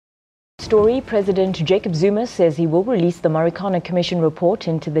Story, President Jacob Zuma says he will release the Marikana Commission report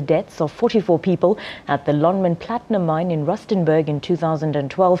into the deaths of 44 people at the Lonmin Platinum Mine in Rustenburg in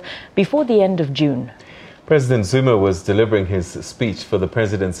 2012 before the end of June. President Zuma was delivering his speech for the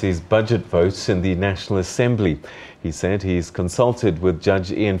presidency's budget vote in the National Assembly. He said he's consulted with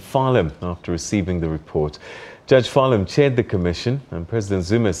Judge Ian Farlam after receiving the report. Judge Farlam chaired the commission, and President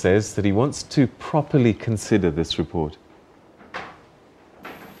Zuma says that he wants to properly consider this report.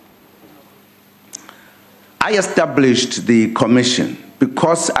 I established the commission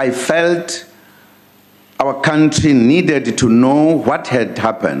because I felt our country needed to know what had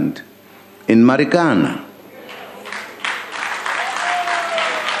happened in Marikana.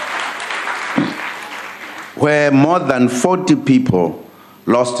 Where more than 40 people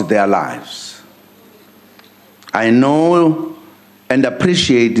lost their lives. I know and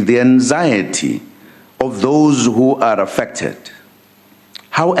appreciate the anxiety of those who are affected.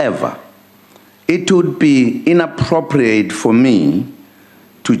 However, it would be inappropriate for me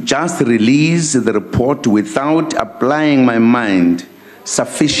to just release the report without applying my mind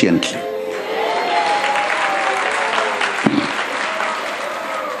sufficiently.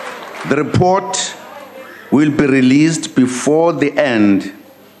 The report will be released before the end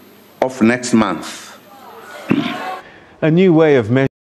of next month. A new way of measuring